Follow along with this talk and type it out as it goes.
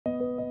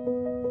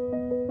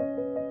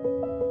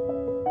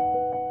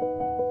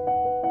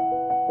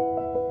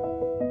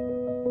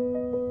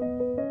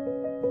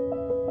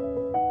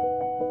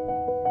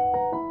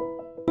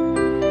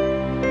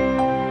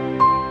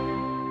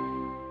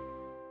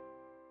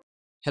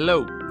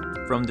Hello,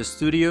 from the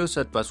studios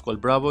at Pascual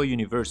Bravo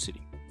University.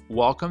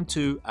 Welcome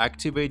to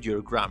Activate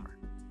Your Grammar.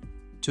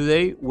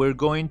 Today we're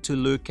going to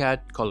look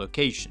at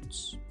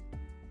collocations.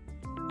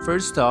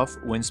 First off,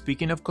 when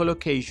speaking of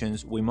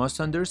collocations, we must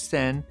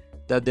understand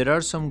that there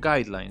are some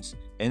guidelines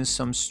and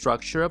some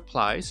structure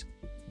applies,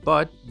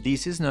 but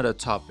this is not a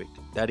topic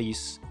that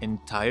is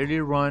entirely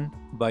run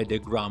by the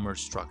grammar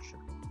structure.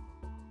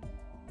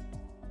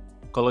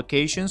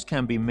 Collocations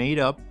can be made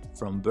up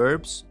from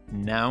verbs,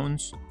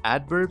 nouns,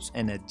 adverbs,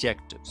 and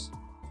adjectives.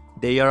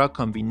 They are a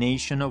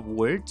combination of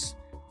words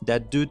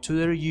that due to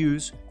their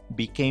use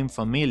became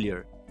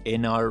familiar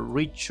and are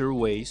richer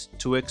ways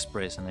to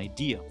express an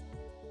idea.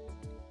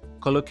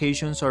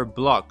 Collocations are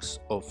blocks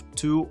of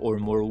two or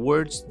more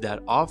words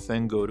that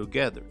often go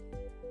together.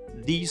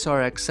 These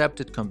are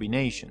accepted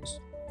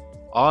combinations.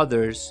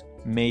 Others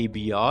may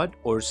be odd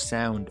or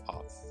sound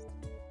off.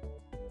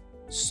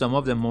 Some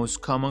of the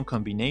most common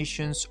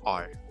combinations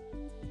are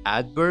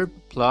adverb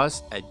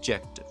plus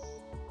adjective.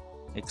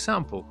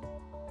 Example: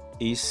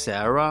 is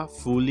Sarah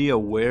fully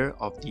aware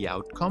of the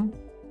outcome?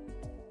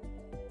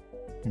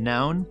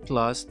 Noun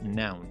plus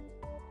noun.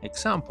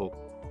 Example: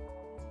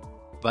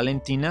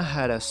 Valentina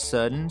had a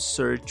sudden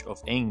surge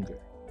of anger.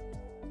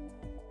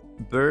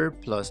 Verb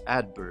plus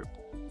adverb.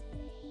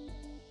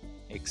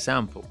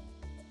 Example: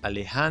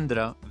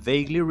 Alejandra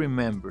vaguely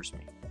remembers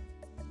me.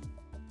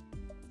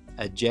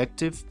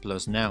 Adjective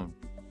plus noun.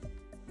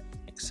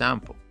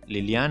 Example: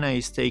 Liliana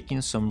is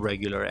taking some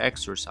regular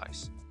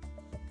exercise.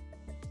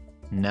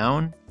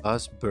 Noun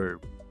plus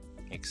verb.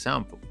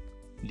 Example: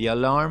 the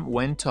alarm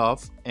went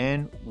off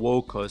and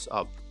woke us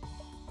up.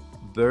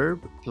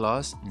 Verb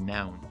plus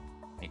noun.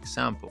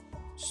 Example: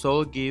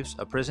 Saul gives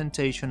a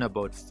presentation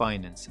about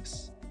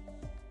finances.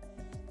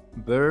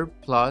 Verb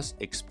plus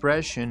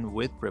expression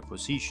with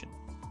preposition.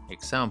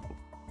 Example: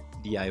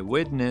 the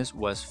eyewitness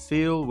was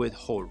filled with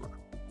horror.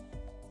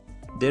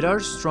 There are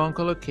strong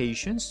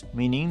collocations,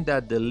 meaning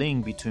that the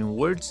link between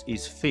words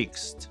is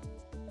fixed,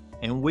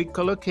 and weak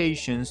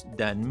collocations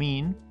that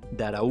mean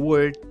that a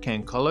word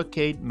can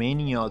collocate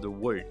many other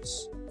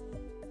words,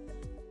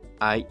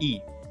 i.e.,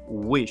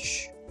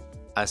 wish,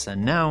 as a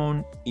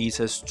noun,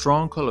 is a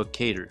strong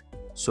collocator,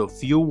 so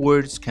few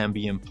words can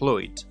be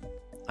employed.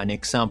 An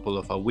example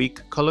of a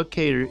weak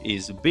collocator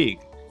is big,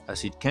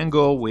 as it can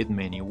go with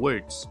many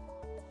words.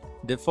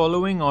 The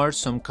following are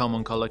some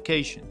common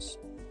collocations.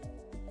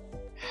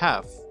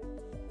 Have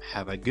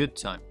a good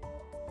time.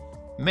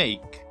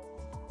 Make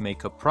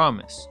a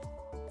promise.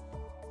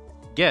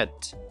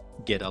 Get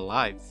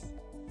alive.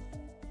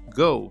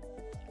 Go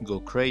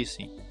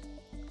crazy.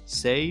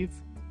 Save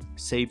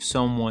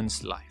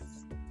someone's life.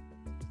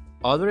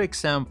 Other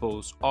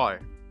examples are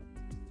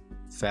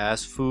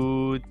fast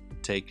food,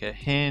 take a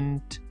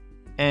hint,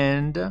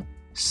 and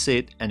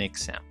sit an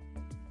exam.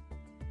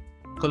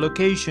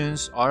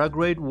 Collocations are a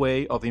great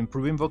way of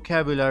improving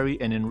vocabulary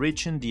and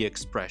enriching the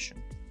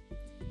expression.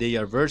 They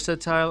are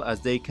versatile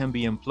as they can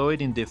be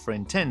employed in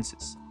different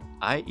tenses,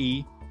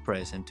 i.e.,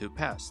 present to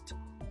past.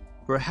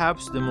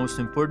 Perhaps the most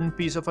important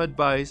piece of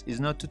advice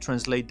is not to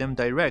translate them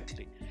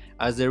directly,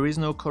 as there is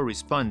no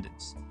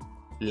correspondence.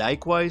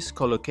 Likewise,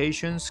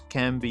 collocations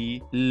can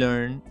be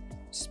learned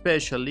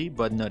specially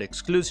but not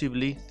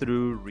exclusively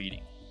through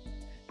reading.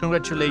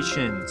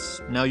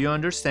 Congratulations! Now you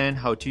understand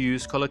how to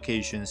use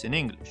collocations in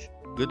English.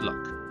 Good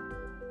luck!